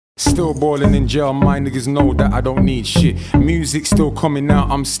Still balling in jail, my niggas know that I don't need shit. Music still coming out,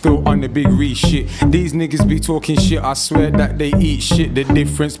 I'm still on the big re shit. These niggas be talking shit, I swear that they eat shit. The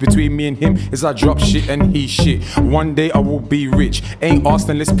difference between me and him is I drop shit and he shit. One day I will be rich, ain't asked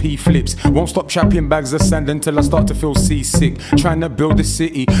unless P flips. Won't stop trapping bags of sand until I start to feel seasick. Trying to build a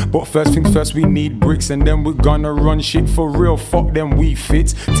city, but first things first, we need bricks. And then we're gonna run shit for real, fuck them we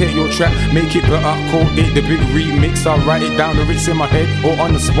fit. Take your track, make it better, call it the big remix. I write it down or it's in my head or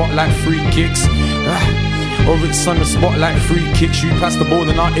on the spot like free kicks. Or it's on the spot like free kicks. You pass the ball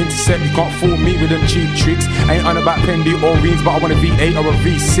and I intercept. You can't fool me with them cheap tricks. I ain't on about Pendy or Reams, but I want a V8 or a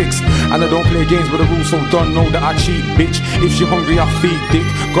V6. And I don't play games with the rules, so don't know that I cheat, bitch. If you're hungry, I feed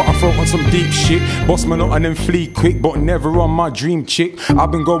dick. Gotta throw on some deep shit. Boss man out and then flee quick, but never on my dream chick.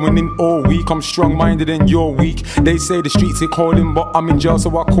 I've been going in all week, I'm strong-minded and you're weak. They say the streets are calling, but I'm in jail, so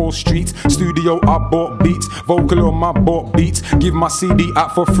I call streets. Studio, I bought beats. Vocal on my bought beats. Give my CD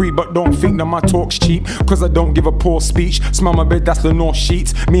out for free, but don't think that my talk's cheap, cause I don't give a poor speech. Smell my bed, that's the North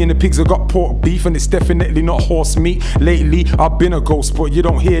Sheets. Me and the pigs have got pork beef, and it's definitely not horse meat. Lately, I've been a ghost, but you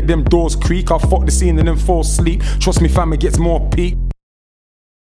don't hear them doors creak. I fuck the scene and then fall asleep. Trust me, fam, it gets more peak.